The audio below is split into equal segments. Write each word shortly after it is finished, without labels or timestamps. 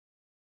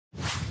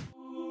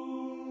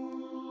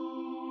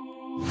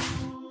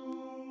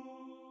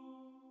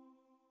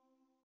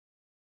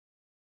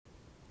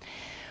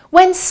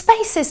When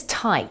space is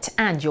tight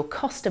and your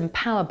cost and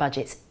power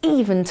budget's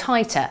even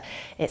tighter,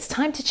 it's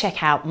time to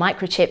check out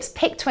Microchip's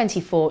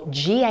PIC24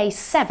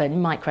 GA7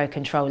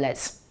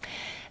 microcontrollers.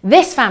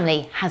 This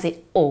family has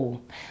it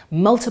all.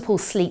 Multiple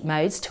sleep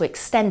modes to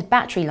extend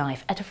battery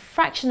life at a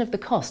fraction of the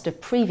cost of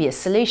previous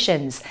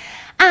solutions,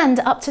 and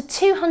up to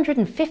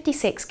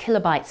 256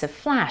 kilobytes of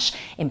flash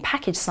in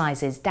package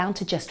sizes down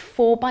to just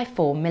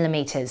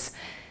 4x4mm.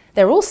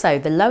 They're also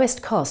the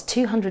lowest cost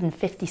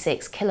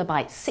 256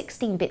 kilobyte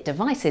 16-bit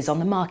devices on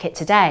the market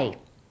today.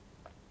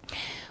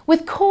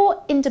 With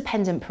core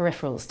independent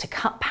peripherals to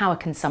cut power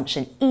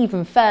consumption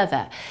even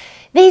further,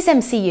 these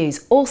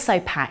MCUs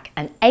also pack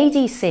an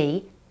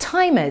ADC,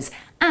 timers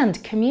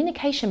and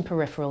communication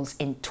peripherals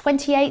in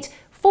 28,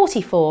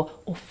 44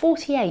 or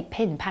 48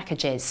 pin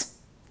packages.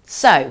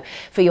 So,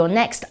 for your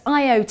next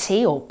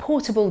IoT or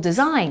portable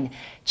design,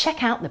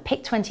 check out the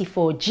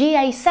PIC24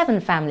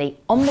 GA7 family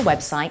on the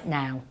website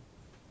now.